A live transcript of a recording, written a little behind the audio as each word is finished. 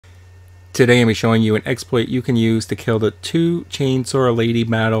Today I'm be showing you an exploit you can use to kill the 2 Chainsaw Lady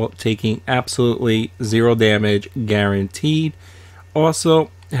battle, taking absolutely 0 damage guaranteed. Also,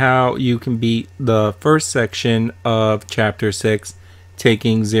 how you can beat the first section of chapter 6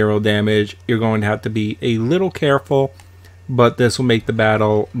 taking 0 damage. You're going to have to be a little careful, but this will make the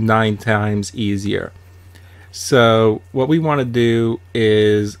battle 9 times easier. So what we want to do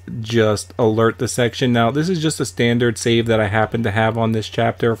is just alert the section. Now this is just a standard save that I happen to have on this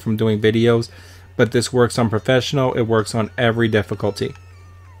chapter from doing videos, but this works on professional. It works on every difficulty.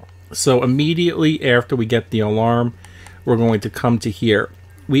 So immediately after we get the alarm, we're going to come to here.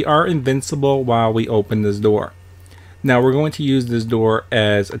 We are invincible while we open this door. Now we're going to use this door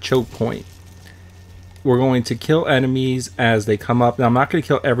as a choke point. We're going to kill enemies as they come up. Now I'm not going to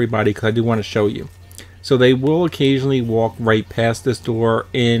kill everybody because I do want to show you. So they will occasionally walk right past this door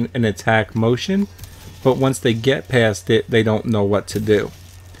in an attack motion, but once they get past it, they don't know what to do.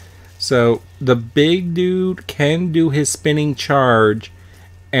 So the big dude can do his spinning charge,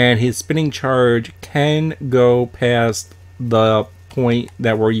 and his spinning charge can go past the point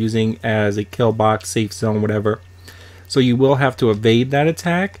that we're using as a kill box, safe zone, whatever. So you will have to evade that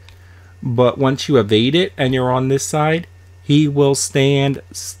attack, but once you evade it and you're on this side, he will stand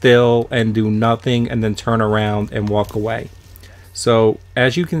still and do nothing and then turn around and walk away. So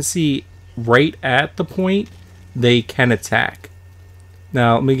as you can see, right at the point, they can attack.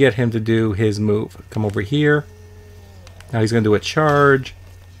 Now let me get him to do his move. Come over here. Now he's going to do a charge.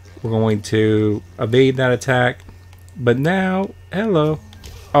 We're going to evade that attack. But now, hello.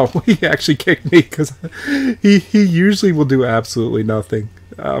 Oh, he actually kicked me because he usually will do absolutely nothing.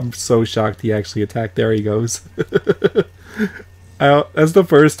 I'm so shocked he actually attacked. There he goes. That's the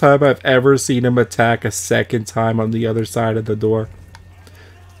first time I've ever seen him attack a second time on the other side of the door.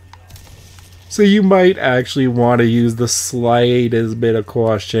 So you might actually want to use the slightest bit of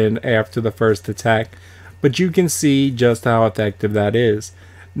caution after the first attack, but you can see just how effective that is.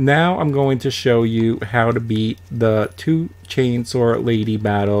 Now I'm going to show you how to beat the 2 Chainsaw Lady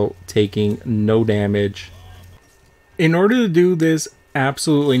battle taking no damage. In order to do this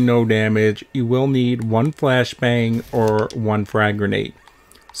absolutely no damage, you will need 1 flashbang or 1 frag grenade.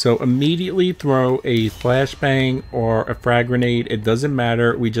 So immediately throw a flashbang or a frag grenade. It doesn't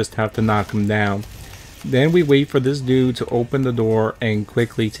matter, we just have to knock him down. Then we wait for this dude to open the door and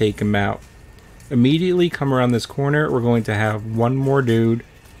quickly take him out. Immediately come around this corner, we're going to have 1 more dude.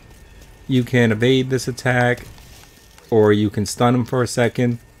 You can evade this attack, or you can stun him for a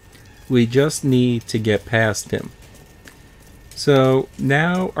second. We just need to get past him. So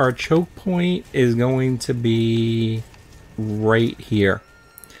now our choke point is going to be right here.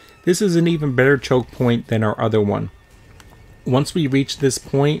 This is an even better choke point than our other one. Once we reach this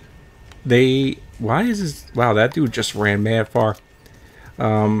point, wow, that dude just ran mad far.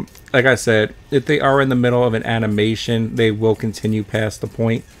 Like I said, if they are in the middle of an animation, they will continue past the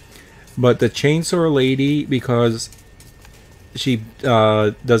point. But the Chainsaw Lady, because she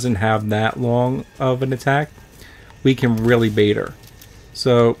doesn't have that long of an attack, we can really bait her.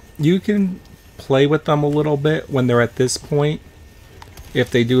 So you can play with them a little bit when they're at this point. If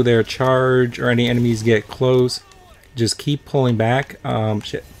they do their charge or any enemies get close, just keep pulling back.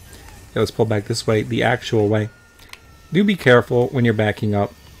 Shit. Yeah, let's pull back this way, the actual way. Do be careful when you're backing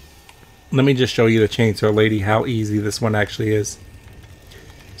up. Let me just show you the Chainsaw Lady, how easy this one actually is.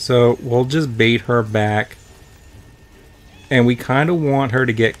 So we'll just bait her back, and we kind of want her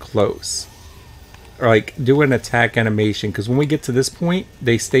to get close, or like do an attack animation, because when we get to this point,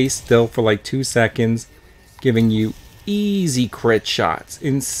 they stay still for like 2 seconds, giving you easy crit shots,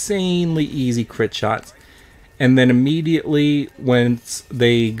 insanely easy crit shots. And then immediately once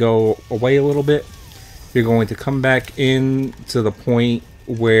they go away a little bit, you're going to come back in to the point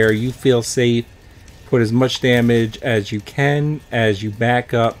where you feel safe. Put as much damage as you can as you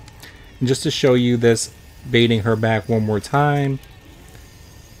back up. And just to show you this, baiting her back one more time,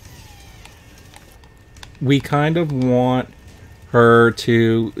 we kind of want her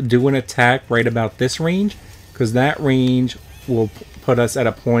to do an attack right about this range, because that range will put us at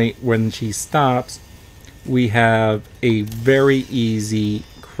a point when she stops, we have a very easy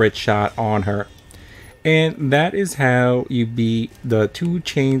crit shot on her. And that is how you beat the 2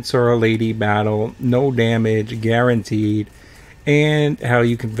 Chainsaw Lady battle, no damage guaranteed, and how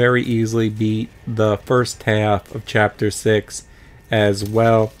you can very easily beat the first half of chapter 6 as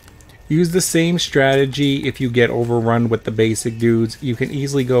well. Use the same strategy if you get overrun with the basic dudes. You can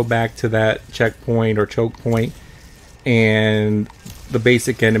easily go back to that checkpoint or choke point, and the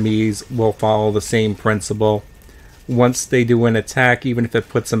basic enemies will follow the same principle. Once they do an attack, even if it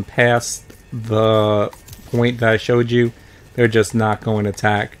puts them past the point that I showed you, they're just not going to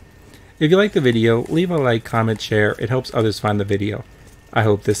attack. If you like the video, leave a like, comment, share. It helps others find the video. I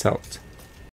hope this helped.